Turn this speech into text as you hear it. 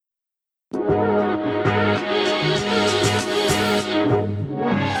So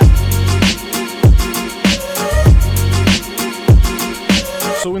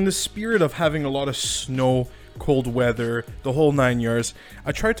in the spirit of having a lot of snow, cold weather, the whole 9 yards,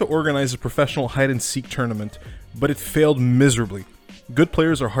 I tried to organize a professional hide-and-seek tournament, but it failed miserably. Good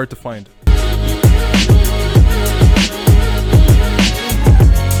players are hard to find.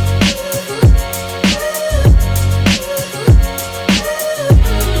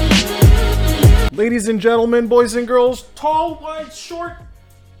 Ladies and gentlemen, boys and girls, tall, wide, short,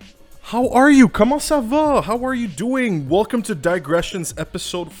 how are you? Comment ça va? How are you doing? Welcome to Digressions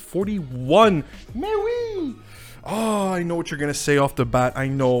episode 41. Mais oui! Oh, I know what you're gonna say off the bat. I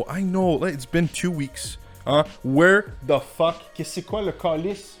know. It's been 2 weeks. Where the fuck? Qu'est-ce quoi le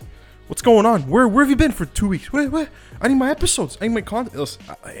calice? What's going on? Where have you been for 2 weeks? Wait. I need my episodes. I need my content. Listen,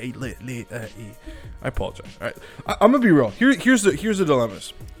 I apologize. All right, I'm gonna be real. Here's the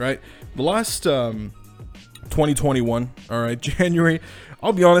dilemmas. Right, the last 2021. All right, January.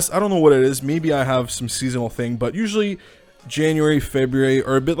 I'll be honest, I don't know what it is. Maybe I have some seasonal thing, but usually January, February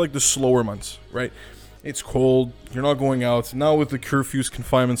are a bit like the slower months, right? It's cold, you're not going out. Now with the curfews,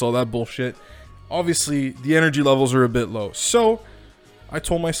 confinements, all that bullshit, obviously the energy levels are a bit low. So I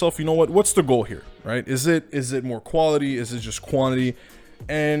told myself, you know what? What's the goal here, right? Is it more quality? Is it just quantity?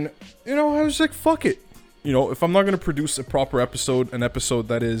 And, you know, I was like, fuck it. You know, if I'm not going to produce a proper episode, an episode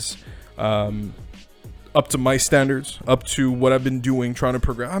that is up to my standards, up to what I've been doing, trying to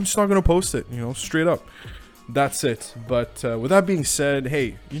progress, I'm just not going to post it, you know, straight up. That's it. But with that being said,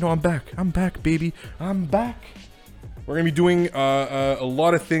 hey, you know, I'm back, baby. I'm back. We're going to be doing a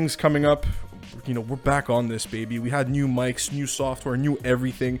lot of things coming up. You know, we're back on this, baby. We had new mics, new software, new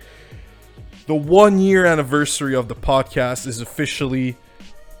everything. The 1 year anniversary of the podcast is officially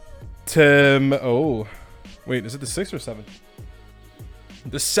is it the 6th or 7th?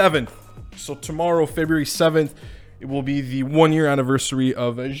 The 7th. So tomorrow, February 7th, it will be the 1 year anniversary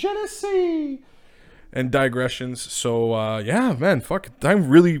of Genesee and Digressions. So yeah, man, fuck, time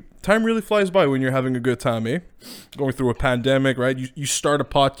really flies by when you're having a good time, eh? Going through a pandemic, right? You start a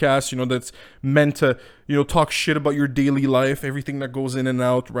podcast, you know, that's meant to, you know, talk shit about your daily life, everything that goes in and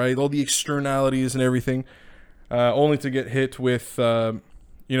out, right? All the externalities and everything, only to get hit with,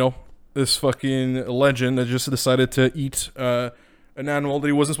 you know, this fucking legend that just decided to eat an animal that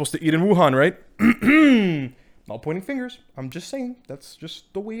he wasn't supposed to eat in Wuhan, right? Not pointing fingers. I'm just saying. That's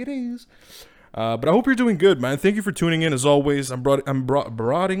just the way it is. But I hope you're doing good, man. Thank you for tuning in. As always, I'm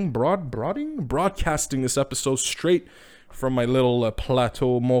broadcasting this episode straight from my little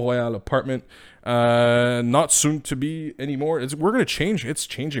Plateau Montreal apartment. Not soon to be anymore. We're gonna change. It's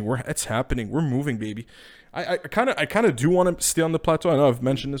changing. It's happening. We're moving, baby. I kind of do want to stay on the plateau. I know I've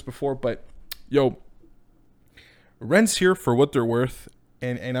mentioned this before, but yo, rent's here for what they're worth,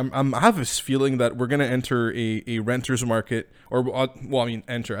 and I have this feeling that we're gonna enter a renter's market,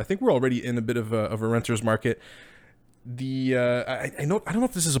 enter. I think we're already in a bit of a renter's market. I don't know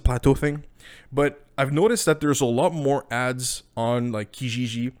if this is a plateau thing, but I've noticed that there's a lot more ads on like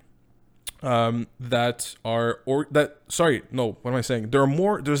Kijiji. There's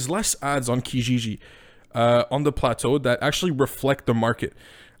less ads on Kijiji on the plateau that actually reflect the market.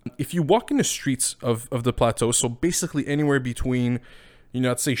 If you walk in the streets of the plateau, so basically anywhere between, you know,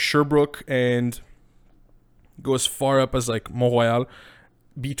 let's say Sherbrooke and go as far up as like Montreal,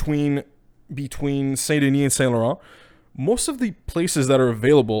 between Saint-Denis and Saint-Laurent, most of the places that are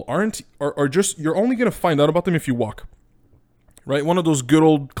available are just, you're only going to find out about them if you walk. Right? One of those good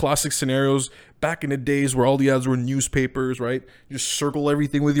old classic scenarios back in the days where all the ads were newspapers, right? You just circle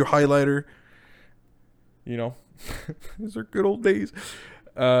everything with your highlighter. You know, these are good old days.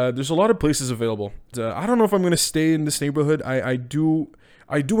 There's a lot of places available. I don't know if I'm going to stay in this neighborhood. I do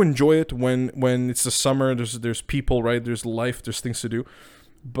enjoy it when it's the summer. There's people, right? There's life. There's things to do.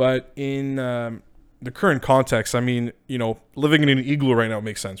 But in the current context, I mean, you know, living in an igloo right now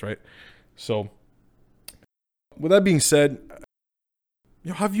makes sense, right? So, with that being said, you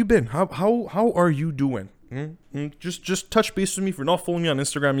know, how have you been? How are you doing? Just touch base with me. If you're not following me on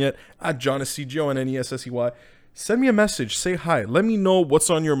Instagram yet, at Johnessy, Jonnessey. Send me a message. Say hi. Let me know what's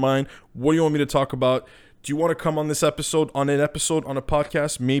on your mind. What do you want me to talk about? Do you want to come on this episode, on a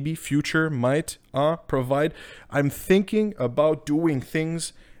podcast? Maybe, future, might, provide. I'm thinking about doing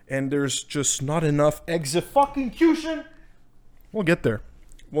things, and there's just not enough execution. We'll get there.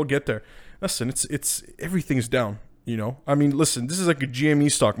 Listen, it's everything's down. You know, I mean, listen, this is like a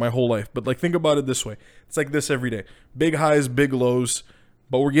GME stock my whole life, but like, think about it this way. It's like this every day. Big highs, big lows,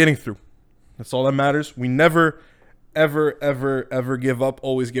 but we're getting through. That's all that matters. We never, ever give up.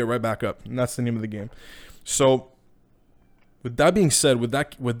 Always get right back up. And that's the name of the game. So with that being said, with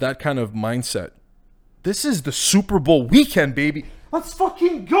that kind of mindset, this is the Super Bowl weekend, baby. Let's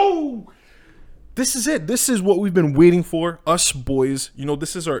fucking go. This is it. This is what we've been waiting for, us boys. You know,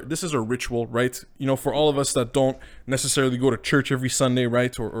 this is our ritual, right? You know, for all of us that don't necessarily go to church every Sunday,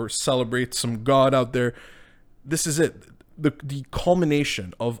 right? Or celebrate some God out there. This is it. The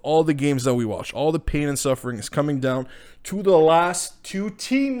culmination of all the games that we watch, all the pain and suffering is coming down to the last two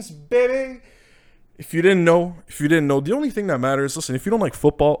teams, baby. If you didn't know, the only thing that matters, listen, if you don't like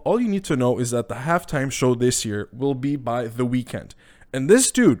football, all you need to know is that the halftime show this year will be by The Weeknd. And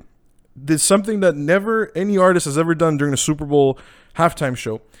this dude did something that never any artist has ever done during a Super Bowl halftime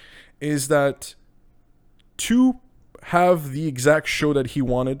show, is that to have the exact show that he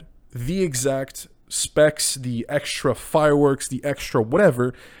wanted, the exact specs, the extra fireworks, the extra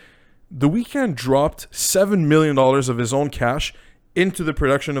whatever, The Weeknd dropped $7 million of his own cash into the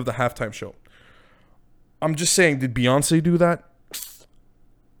production of the halftime show. I'm just saying, did Beyonce do that?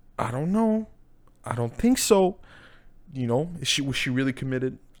 I don't know. I don't think so. You know, was she really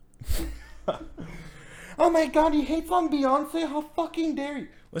committed? Oh my God, he hates on Beyonce? How fucking dare you?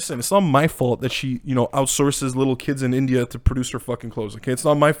 Listen, it's not my fault that she, outsources little kids in India to produce her fucking clothes, okay? It's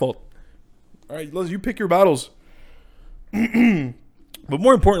not my fault. All right, you pick your battles. But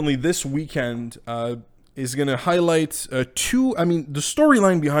more importantly, this weekend is going to highlight the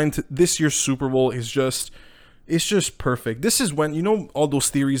storyline behind this year's Super Bowl is just perfect. This is when, all those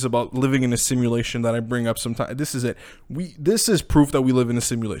theories about living in a simulation that I bring up sometimes. This is it. This is proof that we live in a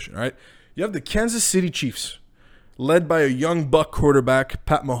simulation, all right? You have the Kansas City Chiefs, led by a young buck quarterback,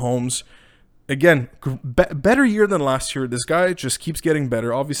 Pat Mahomes. Again, better year than last year. This guy just keeps getting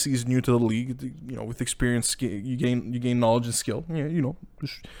better. Obviously, he's new to the league. With experience, you gain knowledge and skill. Yeah,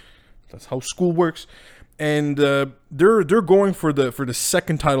 that's how school works. And they're going for the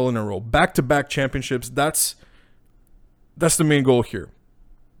second title in a row, back-to-back championships. That's the main goal here.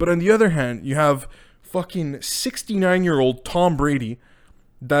 But on the other hand, you have fucking 69-year-old Tom Brady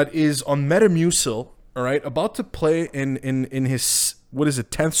that is on Metamucil, all right, about to play in his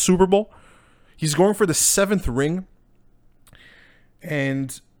 10th Super Bowl. He's going for the 7th ring.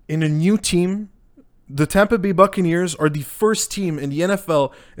 And in a new team, the Tampa Bay Buccaneers are the first team in the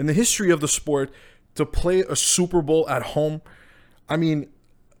NFL in the history of the sport to play a Super Bowl at home. I mean,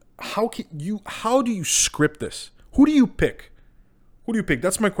 how do you script this? Who do you pick?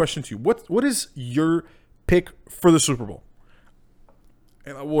 That's my question to you. What is your pick for the Super Bowl?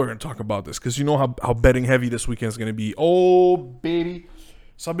 And we're going to talk about this because you know how betting heavy this weekend is going to be. Oh, baby.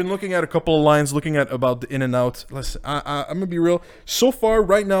 So I've been looking at a couple of lines, looking at about the in and out. Listen, I'm going to be real. So far,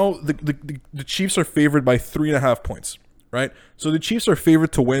 right now, the Chiefs are favored by 3.5 points, right? So the Chiefs are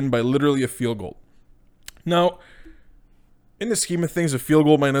favored to win by literally a field goal. Now, in the scheme of things, a field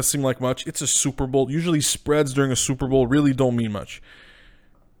goal might not seem like much. It's a Super Bowl. Usually spreads during a Super Bowl really don't mean much.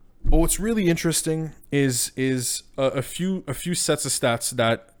 But what's really interesting is a few sets of stats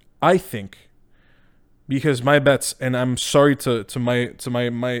that I think, because my bets, and I'm sorry to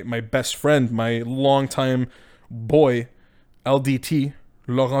my best friend, my longtime boy, LDT,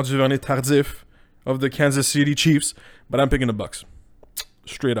 Laurent Duvernay-Tardif of the Kansas City Chiefs, but I'm picking the Bucs,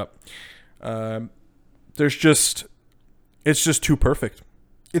 straight up. It's just too perfect.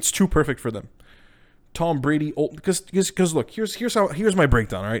 It's too perfect for them. Tom Brady, because look, here's my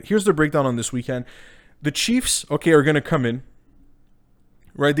breakdown. All right, here's the breakdown on this weekend. The Chiefs, okay, are gonna come in.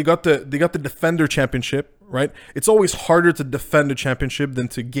 Right, they got the Defender Championship. Right, it's always harder to defend a championship than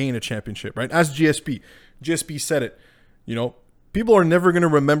to gain a championship. Right, as GSP said it. People are never gonna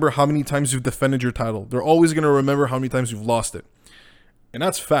remember how many times you've defended your title. They're always gonna remember how many times you've lost it, and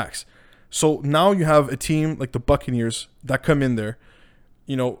that's facts. So now you have a team like the Buccaneers that come in there.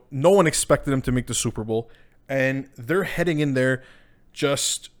 No one expected them to make the Super Bowl, and they're heading in there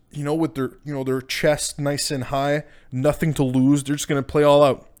just, with their chest nice and high, nothing to lose. They're just going to play all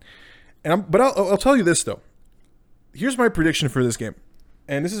out. But I'll tell you this, though. Here's my prediction for this game.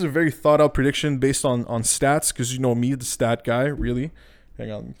 And this is a very thought out prediction based on stats, because me, the stat guy, really.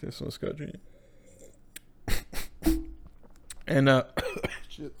 Hang on, this one's got and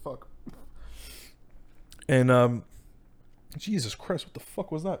shit, fuck. And Jesus Christ, what the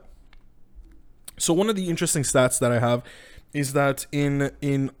fuck was that? So one of the interesting stats that I have is that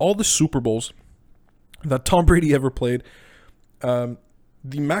in all the Super Bowls that Tom Brady ever played, the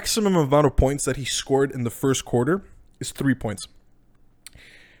maximum amount of points that he scored in the first quarter is 3 points.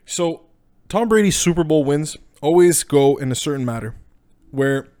 So Tom Brady's Super Bowl wins always go in a certain manner,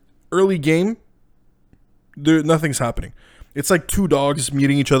 where early game, nothing's happening. It's like two dogs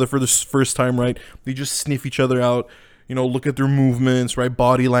meeting each other for the first time, right? They just sniff each other out, look at their movements, right?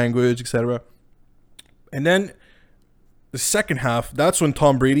 Body language, etc. And then the second half, that's when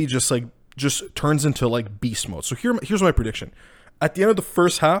Tom Brady just turns into like beast mode. So here's my prediction. At the end of the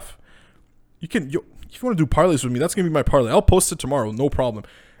first half, if you want to do parlays with me, that's going to be my parlay. I'll post it tomorrow, no problem.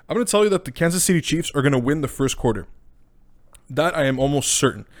 I'm going to tell you that the Kansas City Chiefs are going to win the first quarter. That I am almost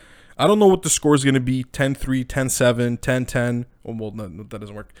certain. I don't know what the score is going to be, 10-3, 10-7, 10-10. Oh, well, no, that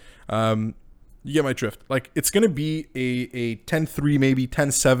doesn't work. You get my drift. Like, it's going to be a 10-3, maybe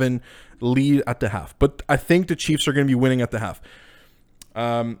 10-7 lead at the half. But I think the Chiefs are going to be winning at the half.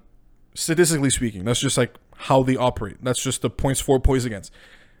 Statistically speaking, that's just like how they operate. That's just the points for, points against.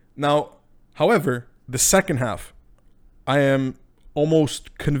 Now, however, the second half, I am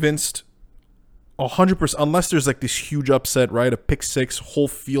almost convinced 100%, unless there's like this huge upset, right? A pick six, whole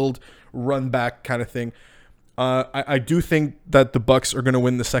field run back kind of thing. I do think that the Bucs are going to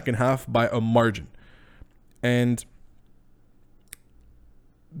win the second half by a margin. And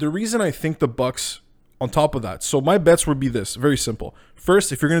the reason I think the Bucs, on top of that, so my bets would be this, very simple.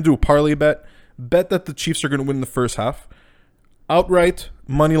 First, if you're going to do a parlay bet that the Chiefs are going to win the first half. Outright,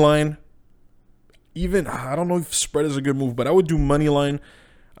 money line. Even, I don't know if spread is a good move, but I would do money line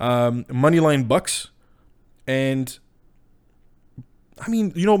Bucs. And I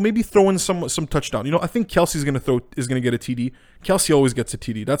mean, maybe throw in some touchdown. I think Kelsey's is gonna get a TD. Kelsey always gets a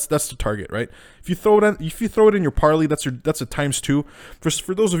TD. That's the target, right? If you throw it in your parlay, that's a ×2.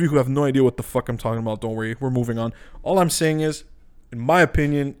 For those of you who have no idea what the fuck I'm talking about, don't worry, we're moving on. All I'm saying is, in my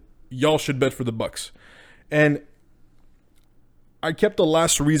opinion, y'all should bet for the Bucs. And I kept the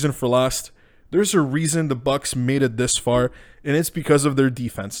last reason for last. There's a reason the Bucs made it this far, and it's because of their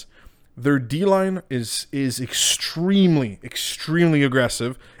defense. Their D-line is extremely, extremely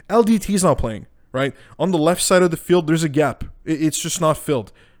aggressive. LDT's not playing, right? On the left side of the field, there's a gap. It's just not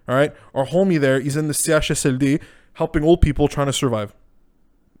filled, all right? Our homie there, he's in the CHSLD, helping old people trying to survive.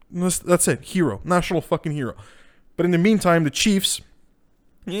 That's it. Hero. National fucking hero. But in the meantime, the Chiefs,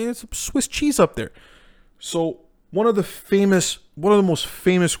 it's a Swiss cheese up there. So one of the most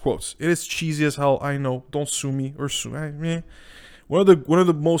famous quotes. It is cheesy as hell, I know. Don't sue me or sue me. One of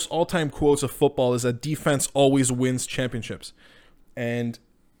the most all-time quotes of football is that defense always wins championships. And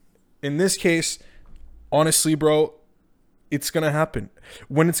in this case, honestly, bro, it's going to happen.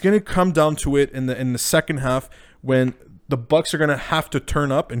 When it's going to come down to it in the second half, when the Bucs are going to have to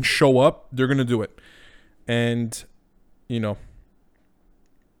turn up and show up, they're going to do it. And,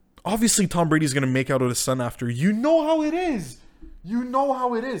 obviously Tom Brady's going to make out with his son after. You know how it is.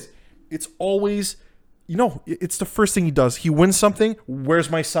 It's always... it's the first thing he does. He wins something. Where's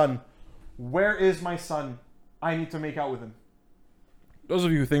my son? Where is my son? I need to make out with him. Those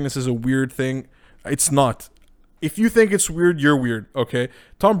of you who think this is a weird thing, it's not. If you think it's weird, you're weird, okay?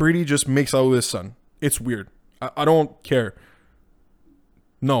 Tom Brady just makes out with his son. It's weird. I don't care.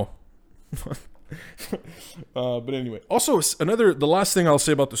 No. But anyway. Also, the last thing I'll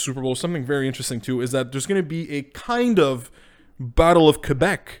say about the Super Bowl, something very interesting too, is that there's going to be a kind of Battle of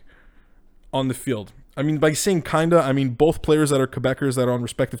Quebec on the field. I mean, by saying kinda, I mean both players that are Quebecers that are on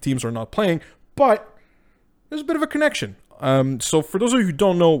respective teams are not playing, but there's a bit of a connection. So for those of you who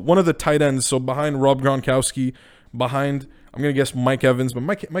don't know, one of the tight ends, so behind Rob Gronkowski, I'm going to guess Mike Evans, but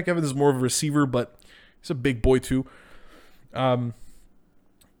Mike Evans is more of a receiver, but he's a big boy too.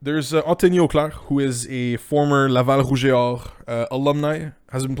 There's Anthony Auclair, who is a former Laval Rouge et Or alumni,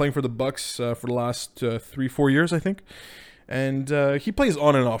 has been playing for the Bucs for the last 3-4 years, I think. And he plays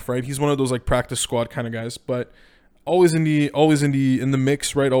on and off, right? He's one of those like practice squad kind of guys, but always in the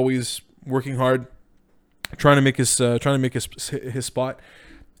mix, right? Always working hard, trying to make his spot.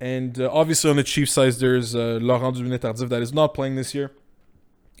 And obviously on the Chiefs side, there's Laurent Duvernay-Tardif that is not playing this year.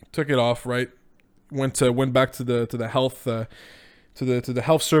 Took it off, right? Went back to the health to the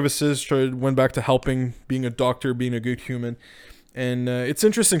health services. Went back to helping, being a doctor, being a good human. And it's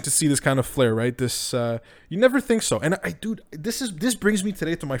interesting to see this kind of flair, right? This you never think so. And this brings me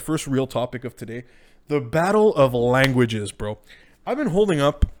today to my first real topic of today, the battle of languages, bro. I've been holding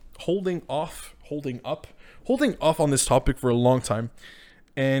off on this topic for a long time,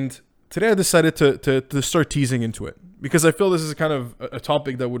 and today I decided to start teasing into it because I feel this is kind of a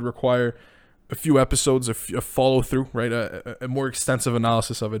topic that would require a few episodes, a follow through, right? A more extensive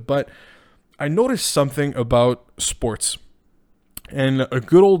analysis of it. But I noticed something about sports. And a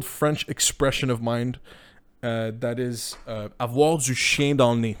good old French expression of mine that is avoir du chien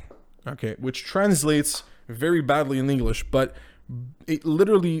dans le nez, okay, which translates very badly in English, but it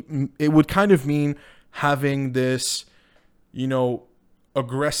would kind of mean having this,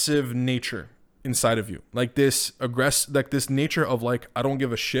 aggressive nature inside of you, like this nature of like, I don't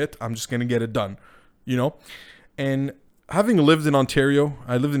give a shit, I'm just gonna get it done, And having lived in Ontario,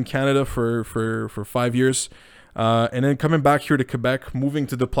 I lived in Canada for 5 years. and then coming back here to Quebec, moving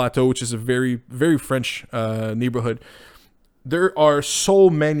to the Plateau, which is a very, very French neighborhood. There are so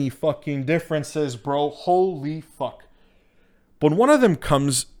many fucking differences, bro. Holy fuck. But one of them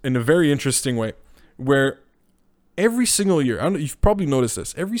comes in a very interesting way, where every single year, I don't know, you've probably noticed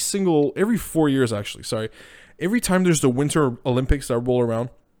this, every 4 years actually, sorry, every time there's the Winter Olympics that roll around,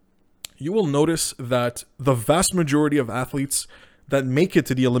 you will notice that the vast majority of athletes that make it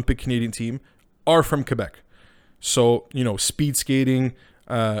to the Olympic Canadian team are from Quebec. So, you know, speed skating,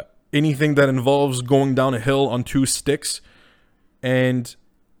 anything that involves going down a hill on two sticks, and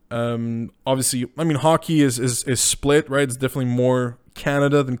obviously, I mean, hockey is split, right? It's definitely more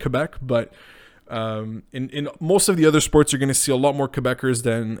Canada than Quebec, but in most of the other sports, you're going to see a lot more Quebecers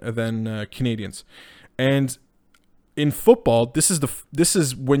than Canadians. And in football, this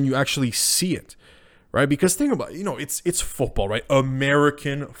is when you actually see it, right? Because think about it, you know, it's football, right?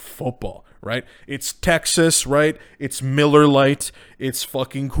 American football, right? It's Texas, right? It's Miller Lite, it's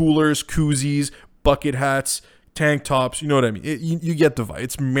fucking coolers, koozies, bucket hats, tank tops, you know what I mean? You get the vibe.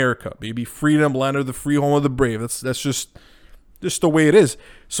 It's America, baby. Freedom, land of the free, home of the brave. That's just the way it is.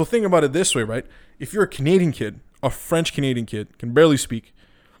 So think about it this way, right? If you're a Canadian kid, a French Canadian kid, can barely speak,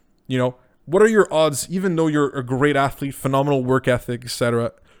 you know, what are your odds, even though you're a great athlete, phenomenal work ethic,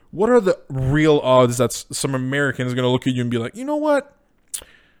 etc., what are the real odds that some American is going to look at you and be like, you know what?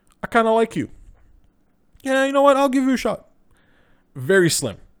 I kind of like you. Yeah, you know what? I'll give you a shot. Very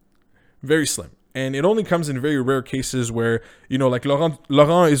slim. Very slim. And it only comes in very rare cases where, you know, like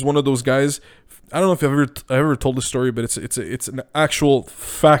Laurent is one of those guys. I don't know if I've ever told this story, but it's an actual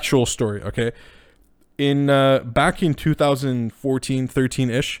factual story, okay? Back in 2014,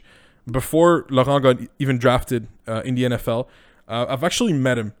 13-ish, before Laurent got even drafted in the NFL, I've actually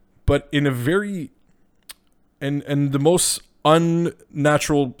met him, but in a very and the most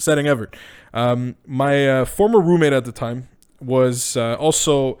unnatural setting ever. My former roommate at the time was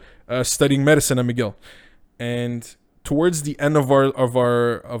also studying medicine at McGill, and towards the end of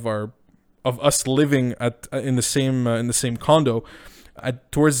us living in the same condo,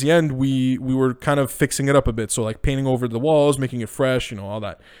 towards the end we were kind of fixing it up a bit, so like painting over the walls, making it fresh, you know, all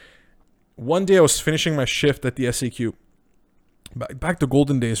that. One day I was finishing my shift at the SAQ. Back to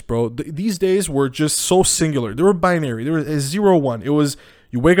golden days, bro. These days were just so singular. They were binary. There was a 0-1. It was,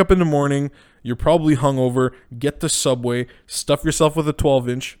 you wake up in the morning, you're probably hungover, get the subway, stuff yourself with a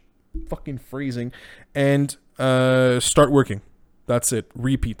 12-inch, fucking freezing, and start working. That's it.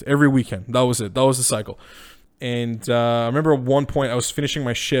 Repeat every weekend. That was it. That was the cycle. And I remember at one point I was finishing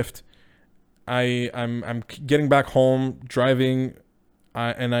my shift. I'm getting back home, driving,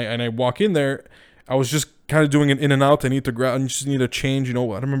 and I walk in there. I was just kind of doing an in and out. I just need a change. You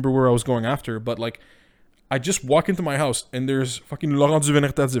know, I don't remember where I was going after, but like, I just walk into my house and there's fucking Laurent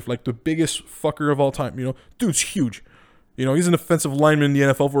Duvernay-Tardif, like the biggest fucker of all time. You know, dude's huge. You know, he's an offensive lineman in the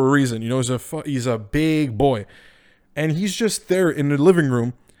NFL for a reason. You know, he's a big boy, and he's just there in the living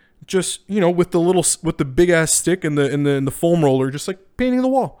room, just, you know, with the big ass stick and the foam roller, just like painting the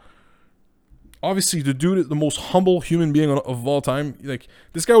wall. Obviously, the dude is the most humble human being of all time. Like,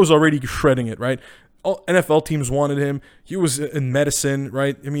 this guy was already shredding it, right? All NFL teams wanted him. He was in medicine,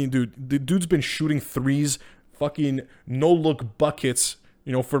 right? I mean, dude, the dude's been shooting threes, fucking no-look buckets,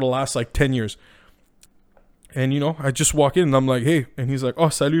 you know, for the last, like, 10 years. And, you know, I just walk in and I'm like, hey. And he's like, oh,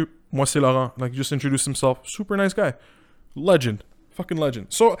 salut, moi c'est Laurent. Like, just introduced himself. Super nice guy. Legend. Fucking legend.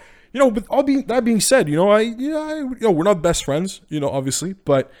 So, you know, with that being said, you know, we're not best friends, you know, obviously,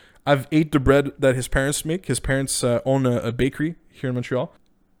 but I've ate the bread that his parents make. His parents own a bakery here in Montreal.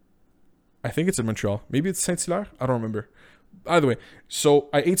 I think it's in Montreal. Maybe it's Saint-Hilaire. I don't remember. Either way, so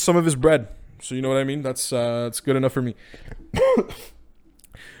I ate some of his bread. So you know what I mean? That's good enough for me.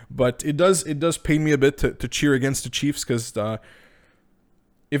 But it does pain me a bit to cheer against the Chiefs, because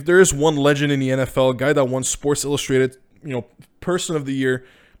if there is one legend in the NFL, a guy that won Sports Illustrated, you know, Person of the Year,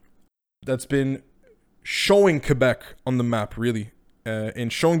 that's been showing Quebec on the map, really.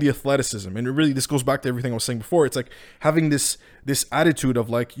 And showing the athleticism, and really this goes back to everything I was saying before. It's like having this attitude of,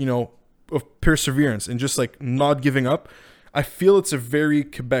 like, you know, of perseverance and just like not giving up. I feel it's a very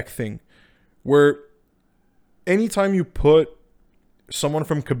Quebec thing, where anytime you put someone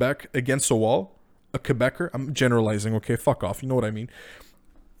from Quebec against a wall, a Quebecer, I'm generalizing, okay, fuck off, you know what I mean,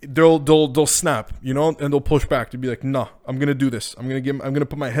 they'll snap, you know, and they'll push back to be like, nah, I'm gonna do this. I'm gonna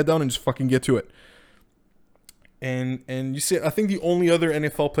put my head down and just fucking get to it. And you see, I think one of the other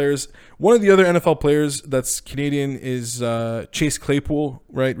NFL players that's Canadian is Chase Claypool,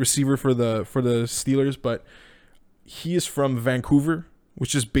 right, receiver for the Steelers, but he is from Vancouver,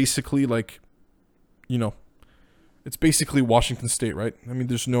 which is basically like, you know, it's basically Washington State, right? I mean,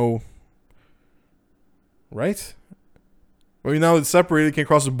 there's no right? Well, now it's separated, can't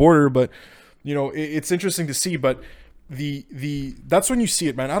cross the border, but it's interesting to see. But the that's when you see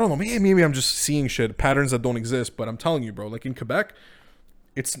it, man. I don't know, maybe I'm just seeing shit patterns that don't exist, but I'm telling you, bro. Like in Quebec,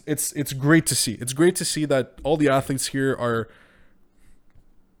 it's great to see. It's great to see that all the athletes here are,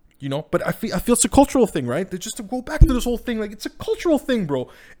 but I feel it's a cultural thing, right? Just to go back to this whole thing, like it's a cultural thing, bro.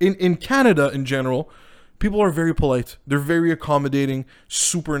 In Canada in general, people are very polite. They're very accommodating,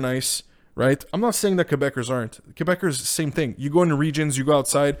 super nice, right? I'm not saying that Quebecers aren't. Quebecers, same thing. You go into regions, you go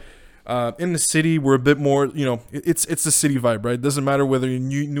outside. In the city, we're a bit more, it's the city vibe, right? It doesn't matter whether you're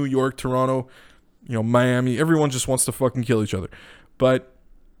in New York, Toronto, Miami. Everyone just wants to fucking kill each other. But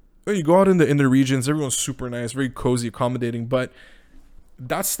when you go out in the regions, everyone's super nice, very cozy, accommodating. But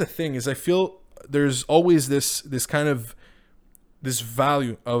that's the thing, is I feel there's always this kind of this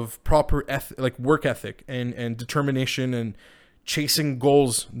value of proper like work ethic and determination and chasing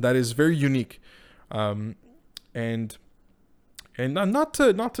goals that is very unique. And not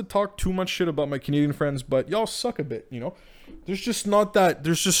to talk too much shit about my Canadian friends, but y'all suck a bit, There's just not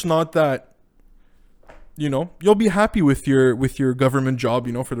that you'll be happy with your government job,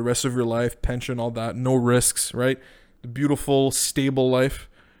 for the rest of your life, pension, all that, no risks, right? The beautiful, stable life.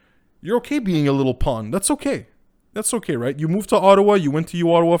 You're okay being a little pawn. That's okay. That's okay, right? You moved to Ottawa, you went to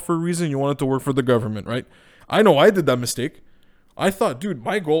Ottawa for a reason, you wanted to work for the government, right? I know I did that mistake. I thought, dude,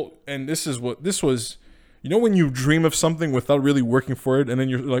 my goal, and this was, when you dream of something without really working for it, and then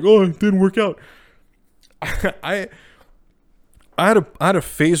you're like, oh, it didn't work out. I had a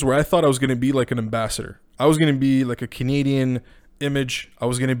phase where I thought I was going to be like an ambassador. I was going to be like a Canadian image. I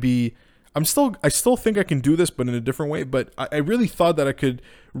was going to be, I still think I can do this, but in a different way. But I really thought that I could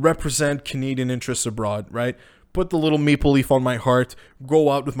represent Canadian interests abroad, right? Put the little maple leaf on my heart, go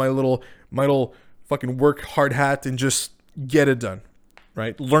out with my little fucking work hard hat and just get it done,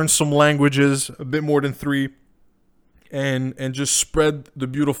 right? Learn some languages, a bit more than 3, and just spread the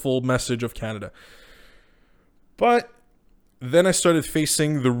beautiful message of Canada. But then I started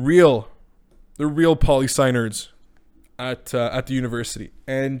facing the real poli-sci nerds at the university,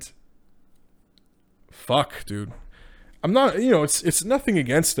 and fuck, dude, I'm not, it's nothing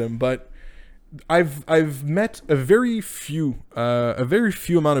against them, but I've met a very few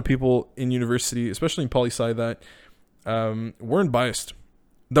amount of people in university, especially in poli-sci, that weren't biased.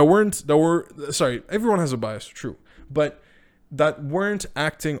 Everyone has a bias, true, but that weren't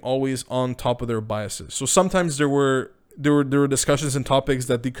acting always on top of their biases. So sometimes there were discussions and topics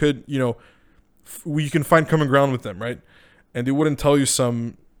that they could, you can find common ground with them, right? And they wouldn't tell you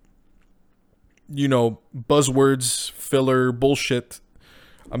some, buzzwords, filler, bullshit.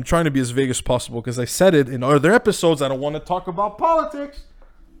 I'm trying to be as vague as possible because I said it in other episodes. I don't want to talk about politics.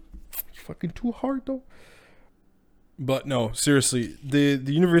 It's fucking too hard though. But no, seriously, the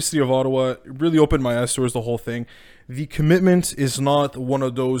University of Ottawa really opened my eyes towards the whole thing. The commitment is not one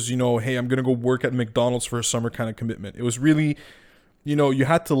of those, hey, I'm going to go work at McDonald's for a summer kind of commitment. It was really, you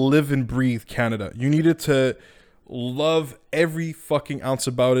had to live and breathe Canada. You needed to love every fucking ounce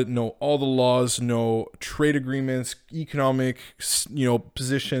about it, know all the laws, know trade agreements, economic,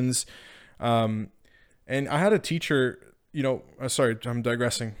 positions. And I had a teacher, sorry, I'm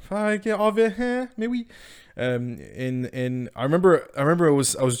digressing. Maybe. And I remember I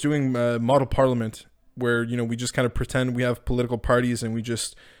was doing model parliament where, we just kind of pretend we have political parties and we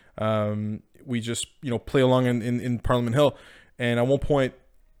just play along in Parliament Hill. And at one point,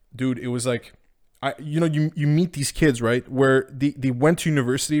 dude, it was like, you meet these kids, right? Where they went to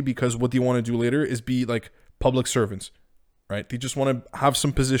university because what they want to do later is be like public servants, right? They just want to have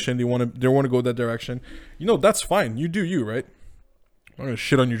some position. They want to go that direction. That's fine. You do you, right? I'm gonna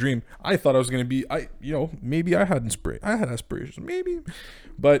shit on your dream. I thought I was gonna be, maybe I had aspirations, maybe.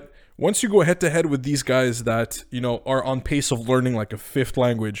 But once you go head to head with these guys that, are on pace of learning like a 5th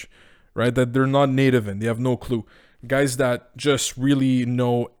language, right? That they're not native in, they have no clue. Guys that just really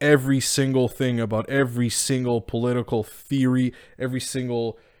know every single thing about every single political theory, every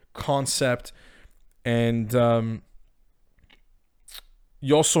single concept. And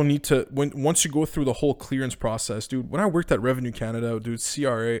you also need to, once you go through the whole clearance process, dude, when I worked at Revenue Canada, dude,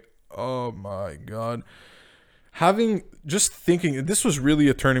 CRA, oh my God. Thinking, this was really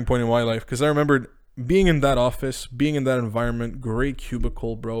a turning point in my life, because I remembered being in that office, being in that environment, great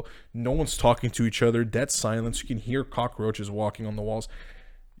cubicle, bro. No one's talking to each other, dead silence. You can hear cockroaches walking on the walls.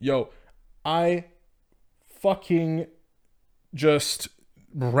 Yo, I fucking just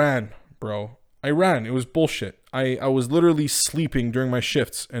ran, bro. I ran. It was bullshit. I was literally sleeping during my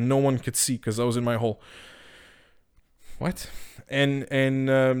shifts and no one could see because I was in my hole. What? And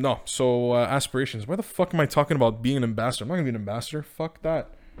no. So aspirations. Why the fuck am I talking about being an ambassador? I'm not gonna be an ambassador. Fuck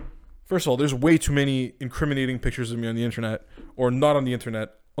that. First of all, there's way too many incriminating pictures of me on the internet, or not on the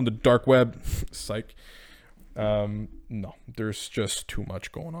internet, on the dark web. Psych. No, there's just too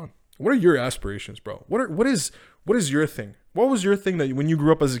much going on. What are your aspirations, bro? What is your thing? What was your thing that when you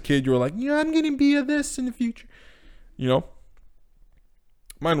grew up as a kid, you were like, yeah, I'm gonna be a this in the future? You know?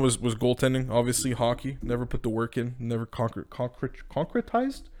 Mine was goaltending, obviously, hockey. Never put the work in, never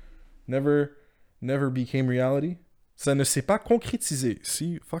concretized, never became reality. Ça ne s'est pas concrétisé.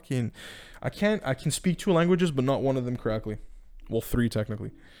 See, fucking, I can speak 2 languages, but not one of them correctly. Well, 3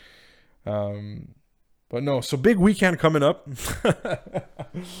 technically. But no, so big weekend coming up.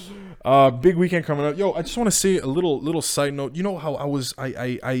 Big weekend coming up. Yo, I just want to say a little side note. You know how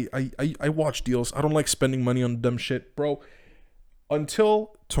I watch deals. I don't like spending money on dumb shit, bro.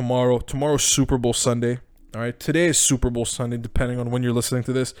 Until tomorrow. Tomorrow's Super Bowl Sunday. All right, today is Super Bowl Sunday, depending on when you're listening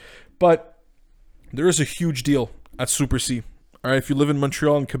to this. But there is a huge deal at Super C. All right, if you live in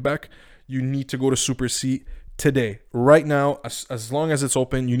Montreal and Quebec, you need to go to Super C today. Right now, as long as it's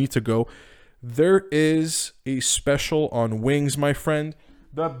open, you need to go. There is a special on wings, my friend.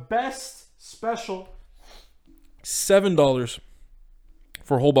 The best special. $7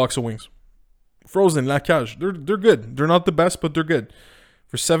 for a whole box of wings. Frozen, La Cage. They're good. They're not the best, but they're good.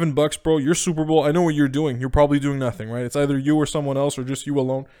 For $7, bro, your Super Bowl, I know what you're doing. You're probably doing nothing, right? It's either you or someone else or just you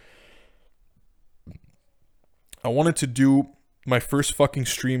alone. I wanted to do my first fucking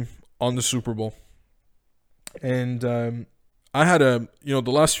stream on the Super Bowl. And I had the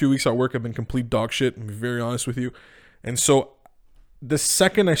last few weeks at work have been complete dog shit, to be very honest with you. And so the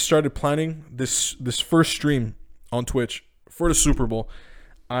second I started planning this first stream on Twitch for the Super Bowl,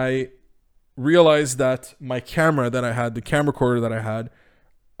 I realized that my camera that I had, the camera recorder that I had,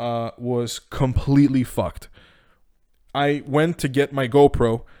 was completely fucked. I went to get my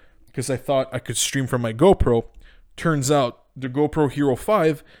GoPro because I thought I could stream from my GoPro. Turns out the GoPro Hero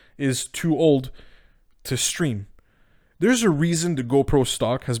 5 is too old to stream. There's a reason the GoPro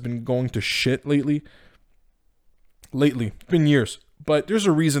stock has been going to shit lately. It's been years. But there's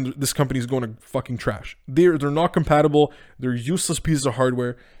a reason this company is going to fucking trash. They're not compatible. They're useless pieces of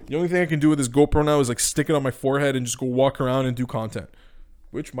hardware. The only thing I can do with this GoPro now is like stick it on my forehead and just go walk around and do content.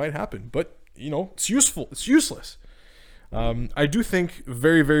 Which might happen. But, it's useful. It's useless. I do think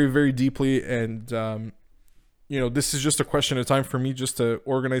very, very, very deeply, and this is just a question of time for me just to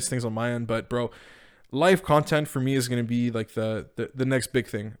organize things on my end. But bro, live content for me is going to be like the next big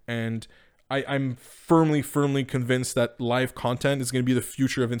thing. And I'm firmly convinced that live content is going to be the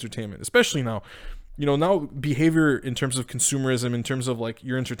future of entertainment, especially now. Now behavior in terms of consumerism, in terms of like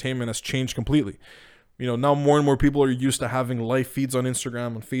your entertainment has changed completely. Now more and more people are used to having live feeds on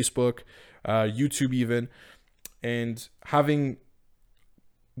Instagram, on Facebook, YouTube even, and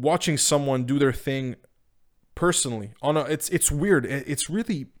watching someone do their thing personally it's weird. It's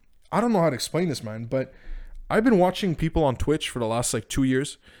really, I don't know how to explain this, man, but I've been watching people on Twitch for the last like 2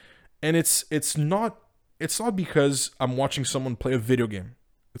 years, and it's not because I'm watching someone play a video game.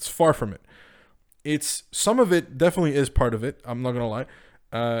 It's far from it. It's some of it definitely is part of it. I'm not gonna lie.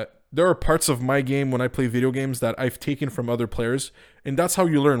 There are parts of my game when I play video games that I've taken from other players, and that's how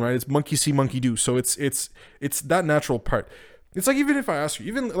you learn, right? It's monkey see, monkey do. So it's that natural part. It's like, even if I ask you,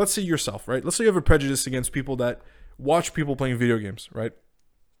 even let's say yourself, right? Let's say you have a prejudice against people that watch people playing video games, right?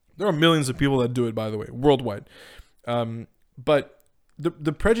 There are millions of people that do it, by the way, worldwide. But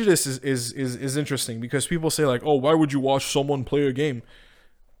the prejudice is interesting because people say like, oh, why would you watch someone play a game?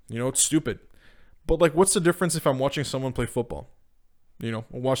 It's stupid. But like, what's the difference if I'm watching someone play football?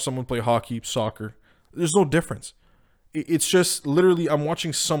 Watch someone play hockey, soccer. There's no difference. It's just literally I'm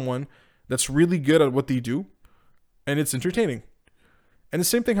watching someone that's really good at what they do, and it's entertaining. And the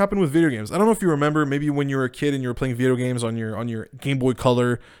same thing happened with video games. I don't know if you remember, maybe when you were a kid and you were playing video games on your Game Boy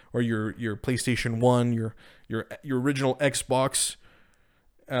Color or your PlayStation 1, your original Xbox.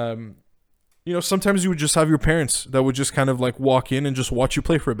 Sometimes you would just have your parents that would just kind of like walk in and just watch you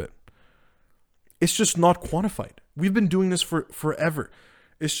play for a bit. It's just not quantified. We've been doing this for forever.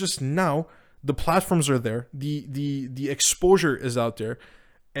 It's just now the platforms are there, the exposure is out there,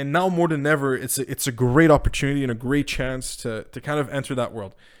 and now more than ever, it's a great opportunity and a great chance to kind of enter that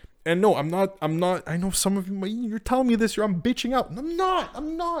world. And no, I'm not. I know some of you, you're telling me this. I'm bitching out. I'm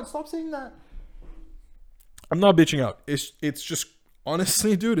not. Stop saying that. I'm not bitching out. It's just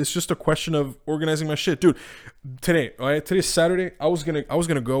honestly, dude. It's just a question of organizing my shit, dude. Today, all right. Today's Saturday. I was gonna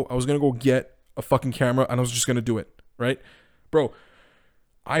go get a fucking camera, and I was just gonna do it, right, bro?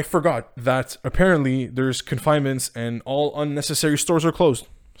 I forgot that apparently there's confinements and all unnecessary stores are closed.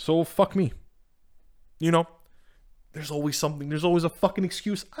 So fuck me. There's always something. There's always a fucking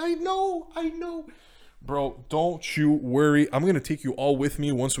excuse. I know. Bro, don't you worry. I'm going to take you all with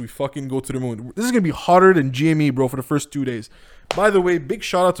me once we fucking go to the moon. This is going to be hotter than GME, bro, for the first 2 days. By the way, big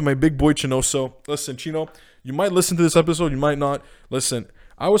shout out to my big boy Chinoso. Listen, Chino, you might listen to this episode, you might not. Listen,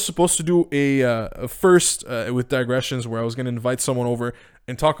 I was supposed to do a first with Digressions where I was going to invite someone over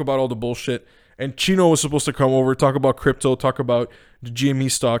and talk about all the bullshit. And Chino was supposed to come over, talk about crypto, talk about the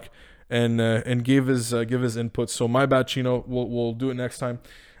GME stock, and give his input. So my bad, Chino. We'll do it next time.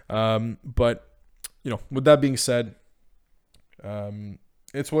 But with that being said,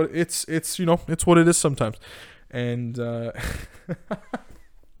 it's what it is sometimes. And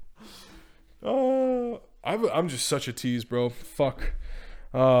I'm just such a tease, bro. Fuck.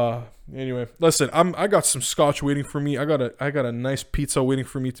 Anyway, listen, I got some scotch waiting for me. I got a nice pizza waiting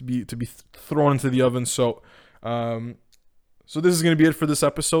for me to be thrown into the oven. So this is gonna be it for this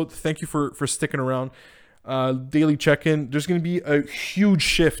episode. Thank you for sticking around. Daily check-in. There's gonna be a huge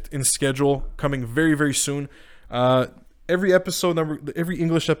shift in schedule coming very, very soon. Every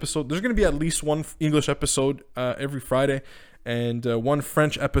English episode, there's gonna be at least one English episode every Friday, and one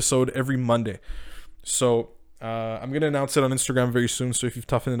French episode every Monday. So I'm going to announce it on Instagram very soon. So if you've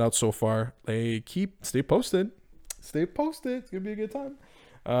toughened it out so far, stay posted. Stay posted. It's going to be a good time.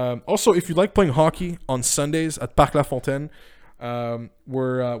 Also, if you like playing hockey on Sundays at Parc La Fontaine,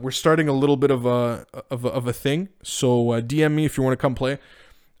 we're starting a little bit of a thing. So DM me if you want to come play.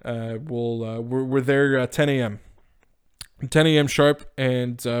 We're there at 10 a.m. 10 a.m. sharp,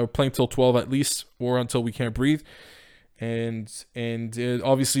 and we're playing till 12 at least, or until we can't breathe. And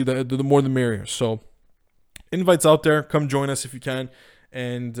obviously the more the merrier. So invites out there. Come join us if you can.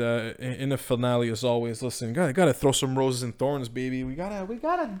 And in the finale, as always, listen, gotta throw some roses and thorns, baby. We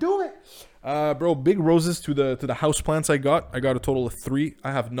gotta do it, bro. Big roses to the house plants I got a total of 3.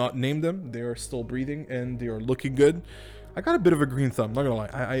 I have not named them. They are still breathing and they are looking good. I got a bit of a green thumb, not gonna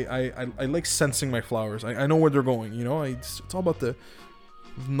lie. I like sensing my flowers. I know where they're going, it's all about the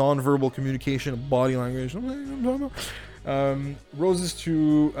non-verbal communication of body language. Roses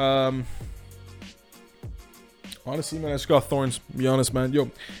to honestly, man, I just got thorns. Be honest, man. Yo,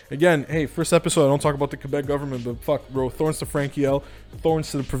 again, hey, first episode, I don't talk about the Quebec government, but fuck, bro. Thorns to Frankie L.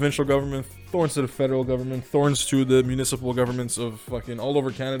 Thorns to the provincial government. Thorns to the federal government. Thorns to the municipal governments of fucking all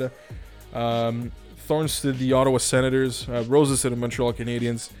over Canada. Thorns to the Ottawa Senators. Roses to the Montreal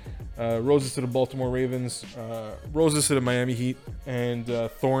Canadiens. Roses to the Baltimore Ravens. Roses to the Miami Heat. And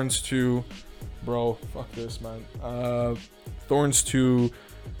thorns to, bro, fuck this, man. Thorns to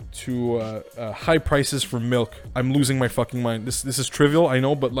high prices for milk. I'm losing my fucking mind. This is trivial, I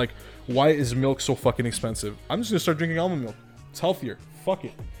know, but like, why is milk so fucking expensive? I'm just gonna start drinking almond milk. It's healthier. Fuck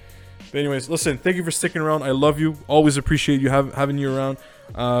it. But anyways, listen, thank you for sticking around. I love you. Always appreciate you having you around.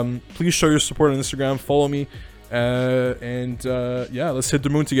 Please show your support on Instagram. Follow me. Yeah, let's hit the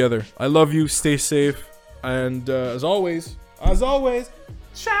moon together. I love you. Stay safe. And as always,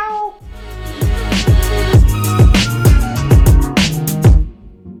 ciao.